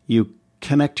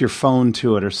connect your phone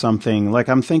to it or something? Like,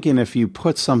 I'm thinking if you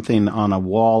put something on a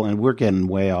wall, and we're getting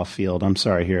way off field, I'm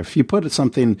sorry here. If you put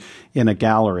something in a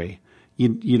gallery,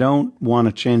 you don't want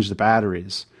to change the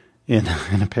batteries in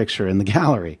a picture in the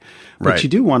gallery, but you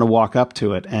do want to walk up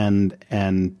to it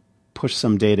and push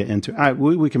some data into it.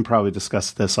 We can probably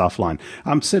discuss this offline.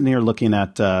 I'm sitting here looking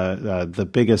at the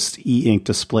biggest e-ink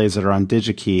displays that are on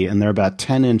DigiKey, and they're about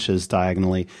 10 inches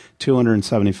diagonally,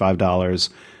 $275.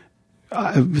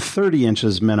 30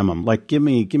 inches minimum. Like, give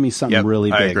me something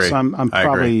really big. Agree. So I'm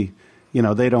probably,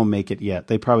 they don't make it yet.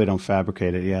 They probably don't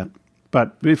fabricate it yet,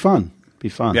 but it'd be fun.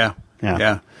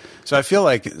 Yeah. So I feel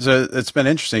like it's been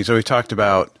interesting. So we talked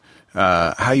about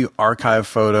how you archive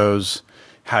photos,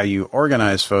 how you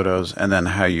organize photos, and then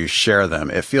how you share them.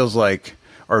 It feels like,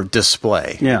 or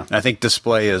display. Yeah. I think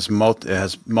display has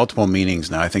multiple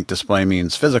meanings now. I think display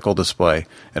means physical display.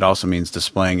 It also means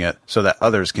displaying it so that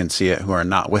others can see it who are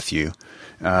not with you.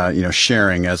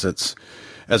 Sharing as it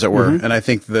were. And I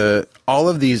think all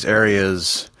of these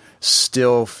areas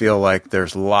still feel like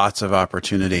there's lots of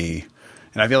opportunity.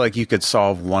 And I feel like you could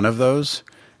solve one of those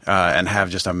and have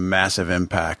just a massive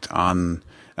impact on.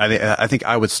 I think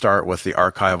I would start with the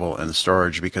archival and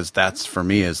storage, because that's, for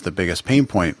me, is the biggest pain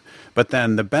point. But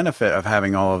then the benefit of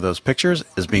having all of those pictures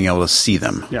is being able to see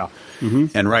them. Yeah.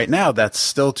 And right now, that's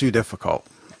still too difficult.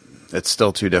 It's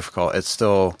still too difficult. It's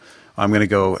still, I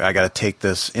got to take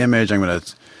this image, I'm going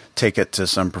to take it to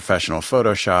some professional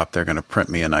Photoshop. They're going to print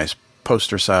me a nice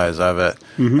poster size of it,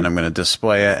 and I'm going to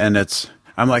display it. And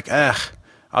I'm like,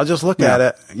 I'll just look at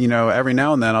it, every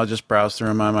now and then I'll just browse through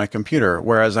them on my computer.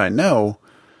 Whereas I know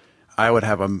I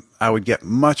would get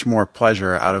much more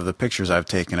pleasure out of the pictures I've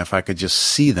taken if I could just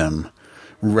see them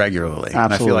regularly. Absolutely.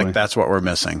 And I feel like that's what we're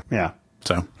missing. Yeah.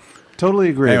 So totally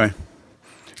agree. Anyway,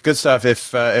 good stuff.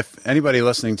 If anybody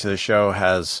listening to the show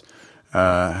has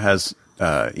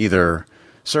either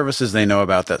services they know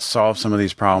about that solve some of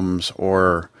these problems,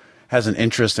 or has an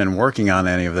interest in working on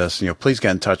any of this, please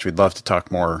get in touch. We'd love to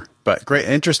talk more. But great,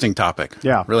 interesting topic.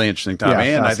 Yeah. Really interesting topic.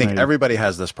 Yeah, and I think everybody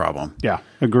has this problem. Yeah,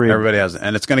 agree. Everybody has it.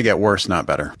 And it's going to get worse, not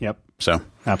better. Yep. So,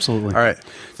 absolutely. All right.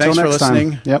 Thanks for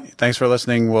listening. Yep. Thanks for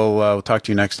listening. We'll talk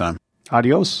to you next time.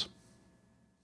 Adios.